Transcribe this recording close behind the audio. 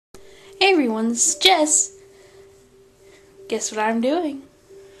Hey everyone, this is Jess. Guess what I'm doing?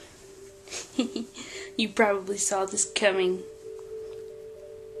 You probably saw this coming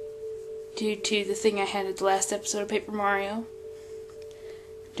due to the thing I had at the last episode of Paper Mario.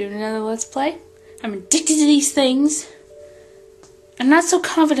 Doing another Let's Play. I'm addicted to these things. I'm not so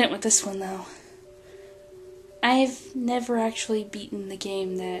confident with this one though. I've never actually beaten the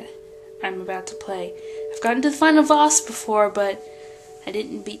game that I'm about to play. I've gotten to the final boss before, but I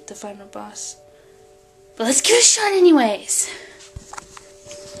didn't beat the final boss. But let's give it a shot anyways.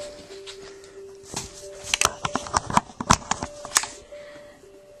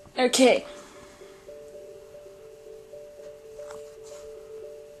 Okay.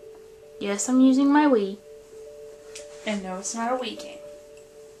 Yes, I'm using my Wii. And no, it's not a Wii game.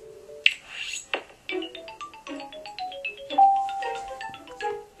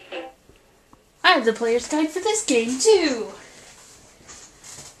 I have the player's guide for this game too.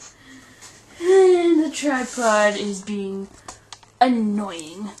 And the tripod is being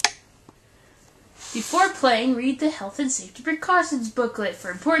annoying. Before playing, read the health and safety precautions booklet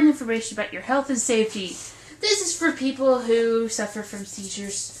for important information about your health and safety. This is for people who suffer from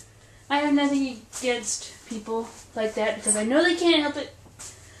seizures. I have nothing against people like that because I know they can't help it.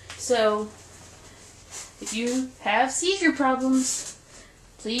 So, if you have seizure problems,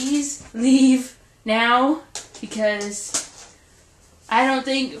 please leave now because I don't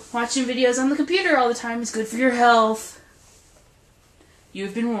think watching videos on the computer all the time is good for your health. You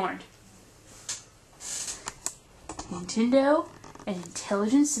have been warned. Nintendo and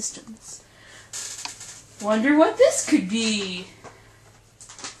Intelligent Systems. Wonder what this could be.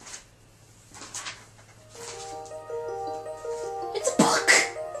 It's a book!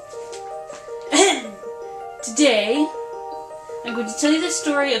 Today, I'm going to tell you the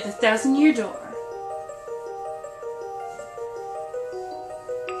story of the 1,000-Year Door.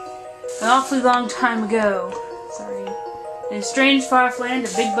 An awfully long time ago, in a strange far-off land, a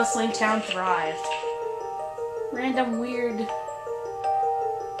big bustling town thrived. Random weird.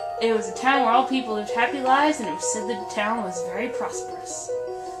 It was a town where all people lived happy lives, and it was said that the town was very prosperous.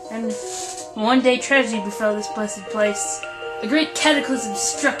 And one day tragedy befell this blessed place. A great cataclysm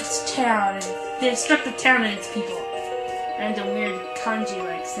struck its town, and it struck the town and its people. Random weird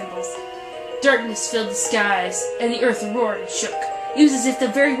kanji-like symbols. Darkness filled the skies, and the earth roared and shook. It was as if the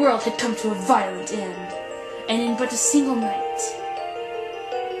very world had come to a violent end. And in but a single night,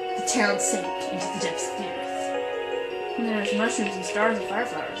 the town sank into the depths of the earth. And there was mushrooms and stars and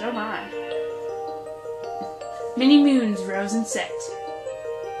fireflowers, oh my. Many moons rose and set.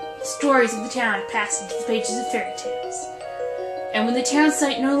 Stories of the town passed into the pages of fairy tales. And when the town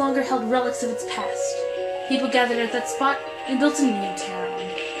site no longer held relics of its past, people gathered at that spot and built a new town.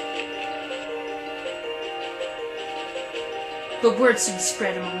 But word soon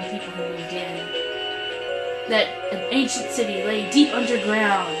spread among the people who moved in that an ancient city lay deep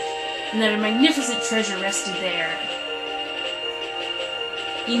underground, and that a magnificent treasure rested there.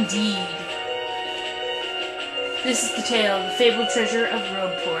 Indeed. This is the tale of the fabled treasure of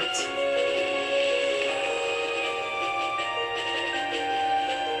Rogueport.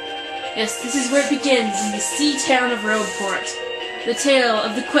 Yes, this is where it begins, in the sea town of Rogueport. The tale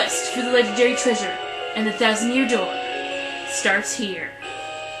of the quest for the legendary treasure and the 1,000-Year Door starts here.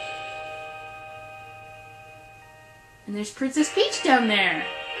 And there's Princess Peach down there.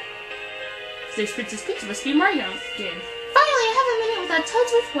 If there's Princess Peach, it must be Mario again. Finally, I have a minute without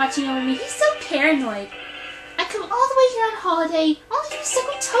Toadsworth watching over me. He's so paranoid. I come all the way here on holiday, only to be stuck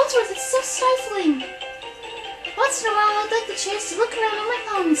with Toadsworth. It's so stifling. Once in a while, I'd like the chance to look around on my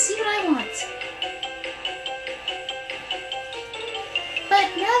own and see what I want. But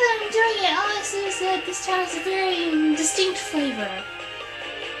now that I'm doing it, all I see is that this town has a very distinct flavor.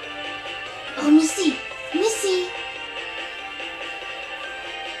 Oh, Missy! Missy!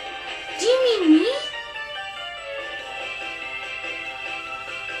 Do you mean me?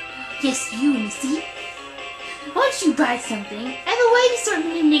 Yes, you, Missy. Why don't you buy something? I have a wide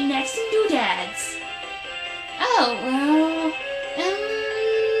assortment of knickknacks and doodads. Oh, well...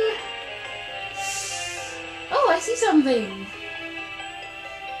 Oh, I see something.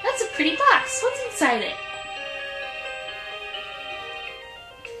 That's a pretty box. What's inside it?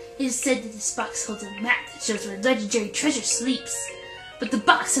 It is said that this box holds a map that shows where legendary treasure sleeps. But the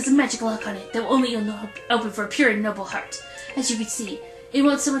box has a magic lock on it that will only open for a pure and noble heart. As you can see, it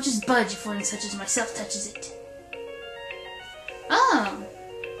won't so much as budge if one such as myself touches it. Oh.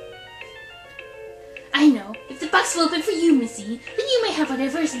 I know. If the box will open for you, Missy, then you may have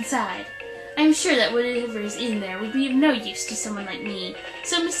whatever is inside. I am sure that whatever is in there would be of no use to someone like me.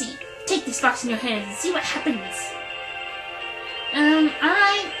 So, Missy, take this box in your hands and see what happens.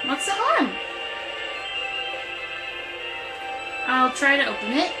 Alright. What's so hard I'll try to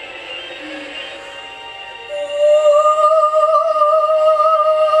open it.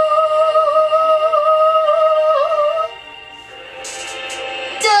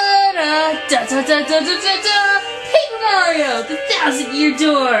 Da-da-da-da-da-da-da! Paper Mario, the 1,000-year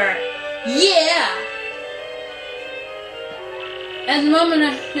door! Yeah! At the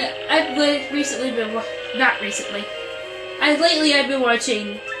moment, I've lately been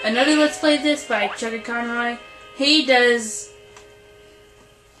watching another Let's Play this by Chuck Conroy. He does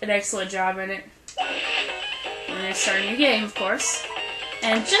an excellent job in it. We're going to start a new game, of course.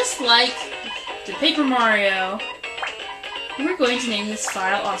 And just like the Paper Mario, we're going to name this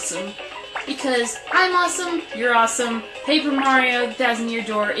file Awesome. Because I'm awesome, you're awesome, Paper Mario, the 1,000-year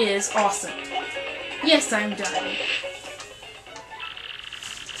door is awesome. Yes, I'm done.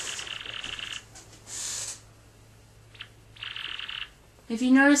 If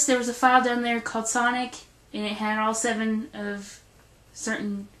you notice, there was a file down there called Sonic, and it had all 7 of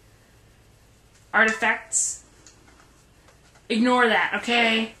certain artifacts. Ignore that,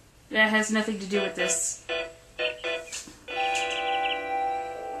 okay? That has nothing to do with this.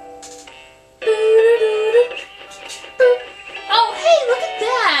 Oh, hey, look at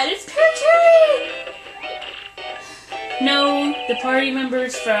that! It's Perry! No, the party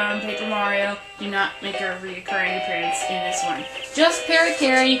members from Paper Mario do not make a reoccurring appearance in this one. Just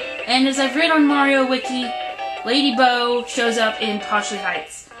Perry, and as I've read on Mario Wiki, Lady Bo shows up in Poshley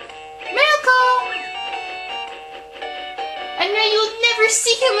Heights. Miracle! And now you'll never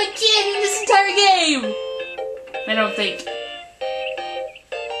see him again in this entire game! I don't think.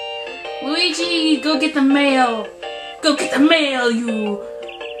 Luigi, go get the mail! Go get the mail, you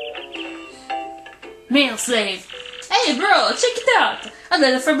mail slave! Hey, bro, check it out! A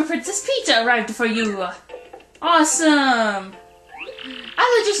letter from Princess Peach arrived for you! Awesome!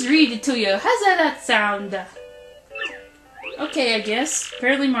 I'll just read it to you. How's that sound? Okay, I guess.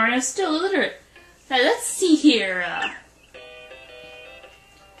 Apparently Mario's still illiterate. Now, let's see here. I'm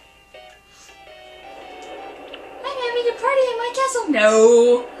having a party in my castle.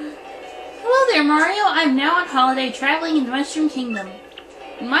 No! Hello there, Mario. I'm now on holiday traveling in the Mushroom Kingdom.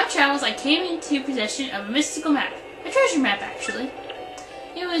 In my travels, I came into possession of a mystical map. A treasure map, actually.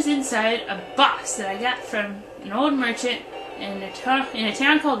 It was inside a box that I got from an old merchant in a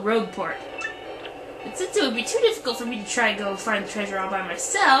town called Rogueport. But since it would be too difficult for me to try and go find the treasure all by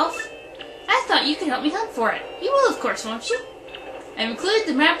myself, I thought you could help me hunt for it. You will, of course, won't you? I've included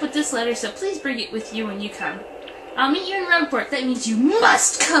the map with this letter, so please bring it with you when you come. I'll meet you in Rogueport. That means you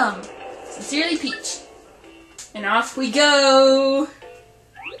must come! Sincerely, Peach. And off we go!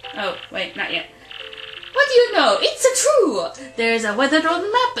 Oh, wait, not yet. What do you know? It's true! There's a weathered old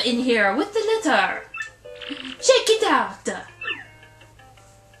map in here with the letter. Check it out!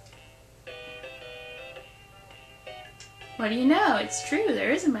 What do you know? It's true,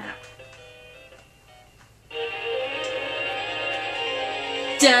 there is a map.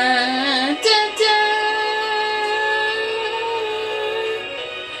 Dun, dun, dun.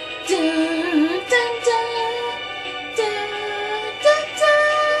 Dun, dun, dun. Dun, dun, dun.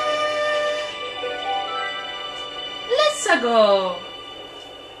 Let's go!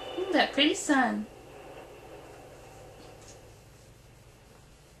 Ooh, that pretty sun.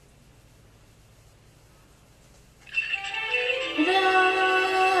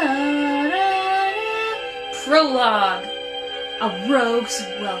 Prologue. A Rogue's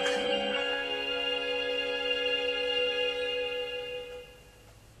Welcome.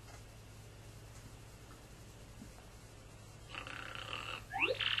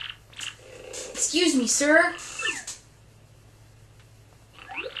 Excuse me, sir.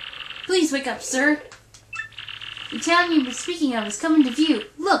 Please wake up, sir. The town you've been speaking of is coming to view.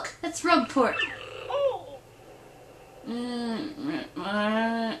 Look, that's Rogueport.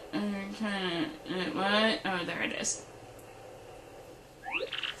 What? Oh, there it is.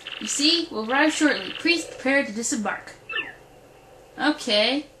 You see, we'll arrive shortly. Please prepare to disembark.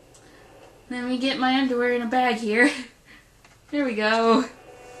 Okay. Let me get my underwear in a bag here. There we go.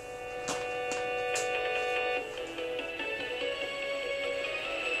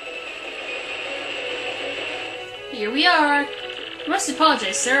 Here we are. I must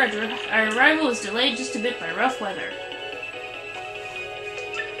apologize, sir. Our arrival was delayed just a bit by rough weather.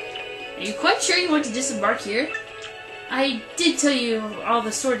 Are you quite sure you want to disembark here? I did tell you all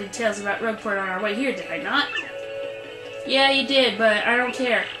the sordid tales about Rogueport on our way here, did I not? Yeah, you did, but I don't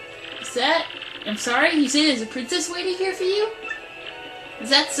care. Is that? I'm sorry, you say there's a princess waiting here for you? Is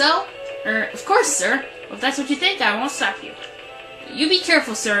that so? Of course, sir. Well, if that's what you think, I won't stop you. You be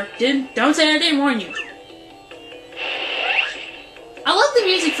careful, sir. Don't say I didn't warn you. I love the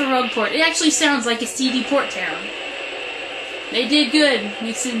music for Rogueport. It actually sounds like a seedy port town. They did good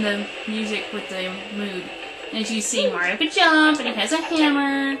mixing the music with the mood. And as you see, Mario can jump, and he has a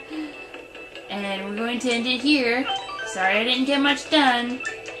hammer. And we're going to end it here. Sorry I didn't get much done.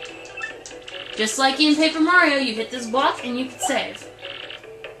 Just like in Paper Mario, you hit this block and you can save.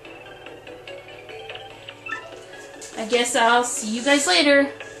 I guess I'll see you guys later.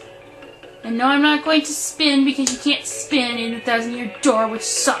 And no, I'm not going to spin because you can't spin in the 1,000-year door, which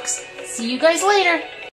sucks. See you guys later.